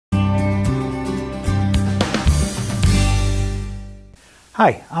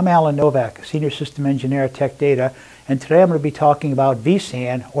Hi, I'm Alan Novak, Senior System Engineer at Tech Data, and today I'm going to be talking about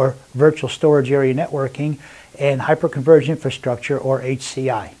VSAN, or Virtual Storage Area Networking, and Hyper-Converged Infrastructure, or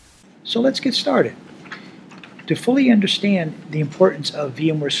HCI. So let's get started. To fully understand the importance of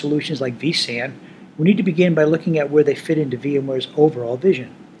VMware solutions like VSAN, we need to begin by looking at where they fit into VMware's overall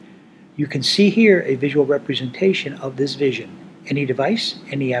vision. You can see here a visual representation of this vision: any device,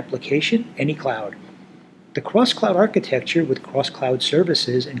 any application, any cloud. The cross-cloud architecture with cross-cloud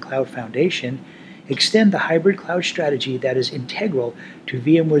services and cloud foundation extend the hybrid cloud strategy that is integral to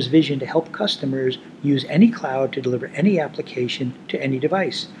VMware's vision to help customers use any cloud to deliver any application to any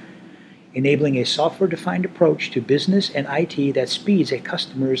device, enabling a software-defined approach to business and IT that speeds a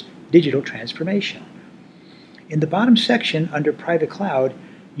customer's digital transformation. In the bottom section under Private Cloud,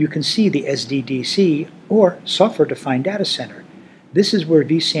 you can see the SDDC, or Software-Defined Data Center. This is where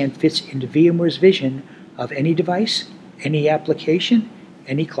vSAN fits into VMware's vision of any device, any application,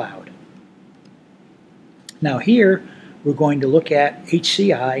 any cloud. Now here, we're going to look at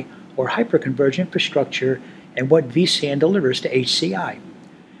HCI, or Hyper-Converged Infrastructure, and what vSAN delivers to HCI.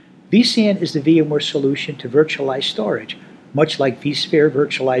 vSAN is the VMware solution to virtualize storage, much like vSphere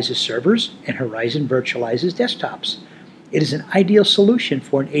virtualizes servers and Horizon virtualizes desktops. It is an ideal solution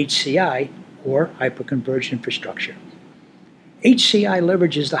for an HCI, or Hyper-Converged Infrastructure. HCI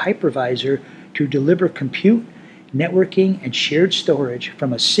leverages the hypervisor to deliver compute, networking, and shared storage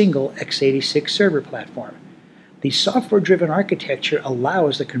from a single x86 server platform. The software-driven architecture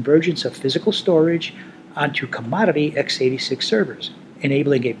allows the convergence of physical storage onto commodity x86 servers,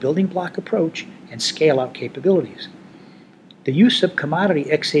 enabling a building block approach and scale-out capabilities. The use of commodity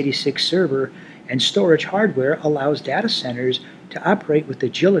x86 server and storage hardware allows data centers to operate with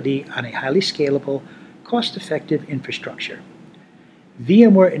agility on a highly scalable, cost-effective infrastructure.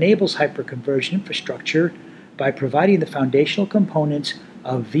 VMware enables hyper-converged infrastructure by providing the foundational components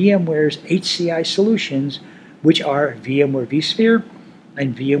of VMware's HCI solutions, which are VMware vSphere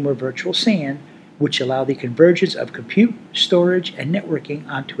and VMware Virtual SAN, which allow the convergence of compute, storage, and networking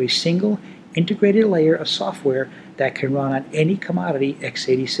onto a single integrated layer of software that can run on any commodity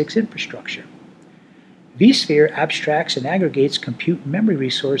x86 infrastructure. vSphere abstracts and aggregates compute and memory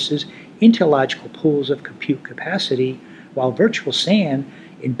resources into logical pools of compute capacity, while Virtual SAN,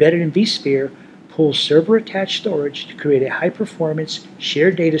 embedded in vSphere, pulls server-attached storage to create a high-performance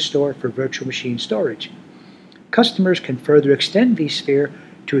shared data store for virtual machine storage. Customers can further extend vSphere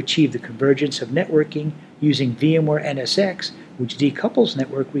to achieve the convergence of networking using VMware NSX, which decouples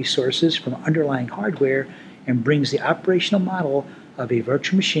network resources from underlying hardware and brings the operational model of a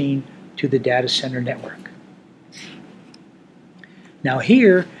virtual machine to the data center network. Now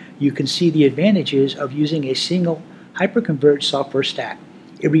here, you can see the advantages of using a single hyper-converged software stack.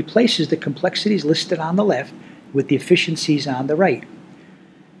 It replaces the complexities listed on the left with the efficiencies on the right.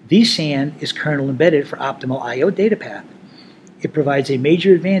 vSAN is kernel embedded for optimal I/O data path. It provides a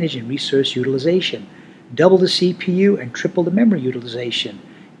major advantage in resource utilization, double the CPU and triple the memory utilization,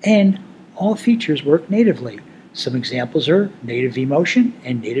 and all features work natively. Some examples are native vMotion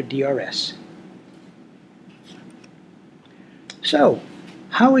and native DRS. So,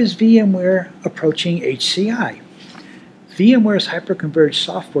 how is VMware approaching HCI? VMware's hyper-converged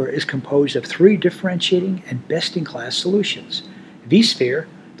software is composed of three differentiating and best-in-class solutions: vSphere,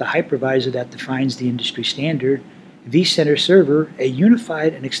 the hypervisor that defines the industry standard; vCenter Server, a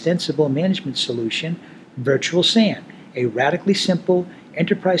unified and extensible management solution; Virtual SAN, a radically simple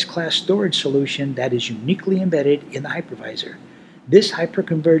enterprise-class storage solution that is uniquely embedded in the hypervisor. This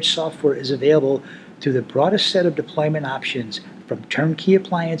hyper-converged software is available through the broadest set of deployment options, from turnkey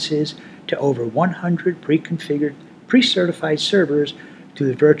appliances to over 100 pre-configured, pre-certified servers to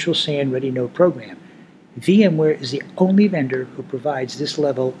the Virtual SAN Ready Node program. VMware is the only vendor who provides this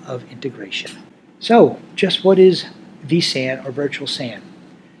level of integration. So, just what is vSAN, or Virtual SAN?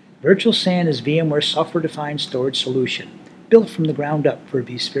 Virtual SAN is VMware's software-defined storage solution, built from the ground up for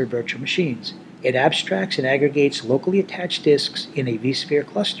vSphere virtual machines. It abstracts and aggregates locally attached disks in a vSphere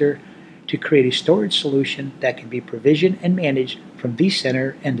cluster to create a storage solution that can be provisioned and managed from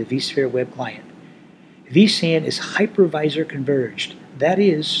vCenter and the vSphere web client. vSAN is hypervisor converged. That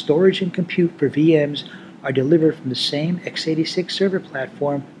is, storage and compute for VMs are delivered from the same x86 server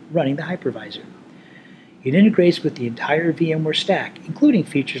platform running the hypervisor. It integrates with the entire VMware stack, including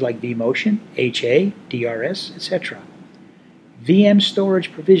features like vMotion, HA, DRS, etc. VM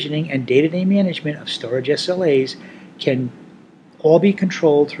storage provisioning and day-to-day management of storage SLAs can all be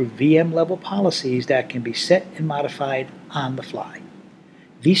controlled through VM-level policies that can be set and modified on the fly.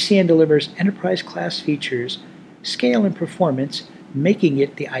 vSAN delivers enterprise-class features, scale, and performance, making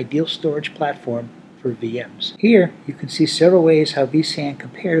it the ideal storage platform for VMs. Here, you can see several ways how vSAN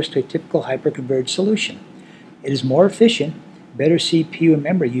compares to a typical hyper-converged solution. It is more efficient, better CPU and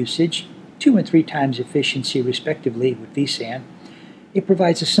memory usage, 2 and 3 times efficiency respectively with vSAN. It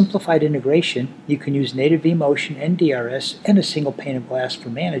provides a simplified integration. You can use native vMotion and DRS and a single pane of glass for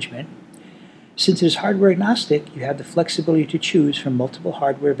management. Since it is hardware agnostic, you have the flexibility to choose from multiple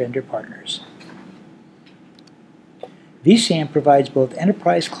hardware vendor partners. vSAN provides both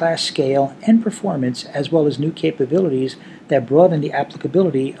enterprise-class scale and performance, as well as new capabilities that broaden the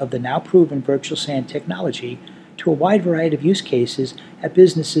applicability of the now proven virtual SAN technology to a wide variety of use cases at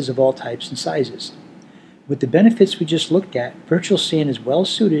businesses of all types and sizes. With the benefits we just looked at, virtual SAN is well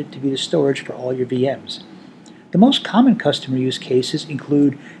suited to be the storage for all your VMs. The most common customer use cases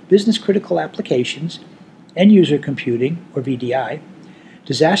include business-critical applications, end-user computing, or VDI,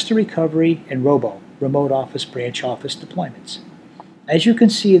 disaster recovery, and remote office branch office deployments. As you can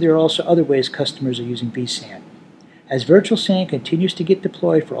see, there are also other ways customers are using vSAN. As virtual SAN continues to get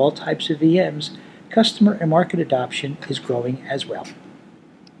deployed for all types of VMs, customer and market adoption is growing as well.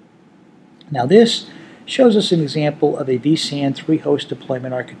 Now this shows us an example of a vSAN 3-host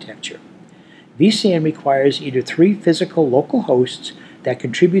deployment architecture. vSAN requires either 3 physical local hosts that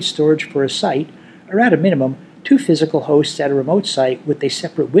contribute storage for a site, or at a minimum, 2 physical hosts at a remote site with a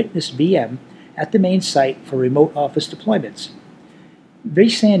separate witness VM at the main site for remote office deployments.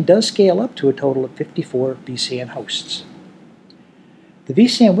 vSAN does scale up to a total of 54 vSAN hosts. The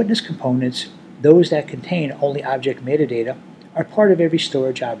vSAN witness components, those that contain only object metadata, are part of every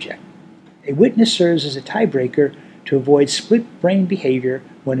storage object. A witness serves as a tiebreaker to avoid split-brain behavior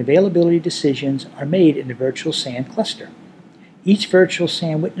when availability decisions are made in the virtual SAN cluster. Each virtual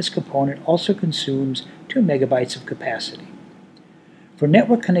SAN witness component also consumes 2 megabytes of capacity. For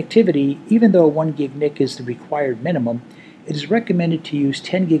network connectivity, even though 1 gig NIC is the required minimum, it is recommended to use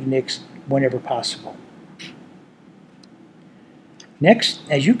 10 gig NICs whenever possible. Next,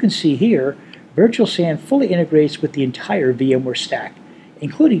 as you can see here, virtual SAN fully integrates with the entire VMware stack,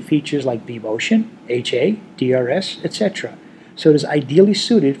 including features like vMotion, HA, DRS, etc., so it is ideally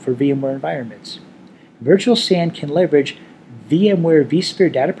suited for VMware environments. Virtual SAN can leverage VMware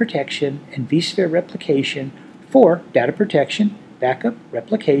vSphere data protection and vSphere replication for data protection, backup,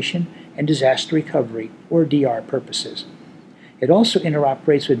 replication, and disaster recovery, or DR purposes. It also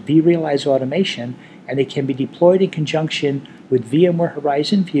interoperates with vRealize automation, and it can be deployed in conjunction with VMware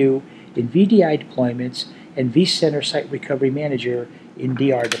Horizon View in VDI deployments and vCenter Site Recovery Manager in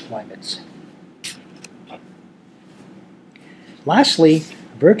DR deployments. Lastly,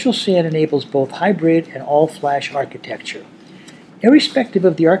 virtual SAN enables both hybrid and all-flash architecture. Irrespective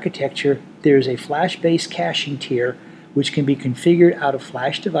of the architecture, there is a flash-based caching tier which can be configured out of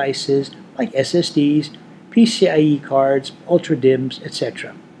flash devices like SSDs, PCIe cards, ultra-DIMMs,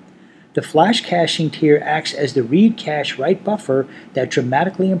 etc. The flash caching tier acts as the read cache write buffer that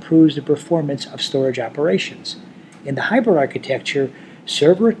dramatically improves the performance of storage operations. In the hybrid architecture,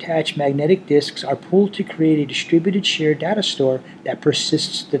 server-attached magnetic disks are pooled to create a distributed shared data store that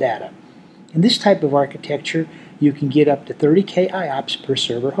persists the data. In this type of architecture, you can get up to 30K IOPS per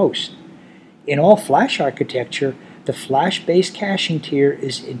server host. In all-flash architecture, the flash-based caching tier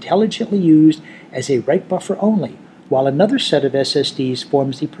is intelligently used as a write buffer only, while another set of SSDs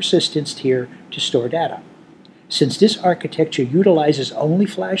forms the persistence tier to store data. Since this architecture utilizes only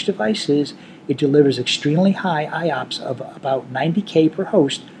flash devices, it delivers extremely high IOPS of about 90K per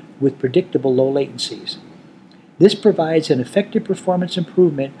host with predictable low latencies. This provides an effective performance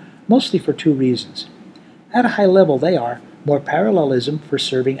improvement mostly for 2 reasons. At a high level, they are more parallelism for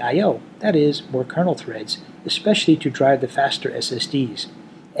serving I/O, that is, more kernel threads, especially to drive the faster SSDs,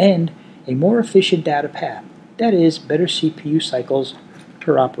 and a more efficient data path, that is, better CPU cycles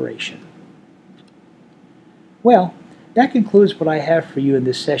per operation. Well, that concludes what I have for you in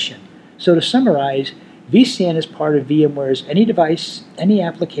this session. So to summarize, vSAN is part of VMware's Any Device, Any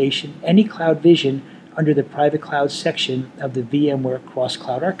Application, Any Cloud vision under the Private Cloud section of the VMware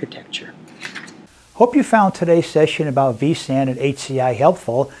Cross-Cloud Architecture. Hope you found today's session about vSAN and HCI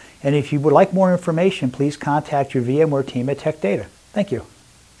helpful, and if you would like more information, please contact your VMware team at Tech Data. Thank you.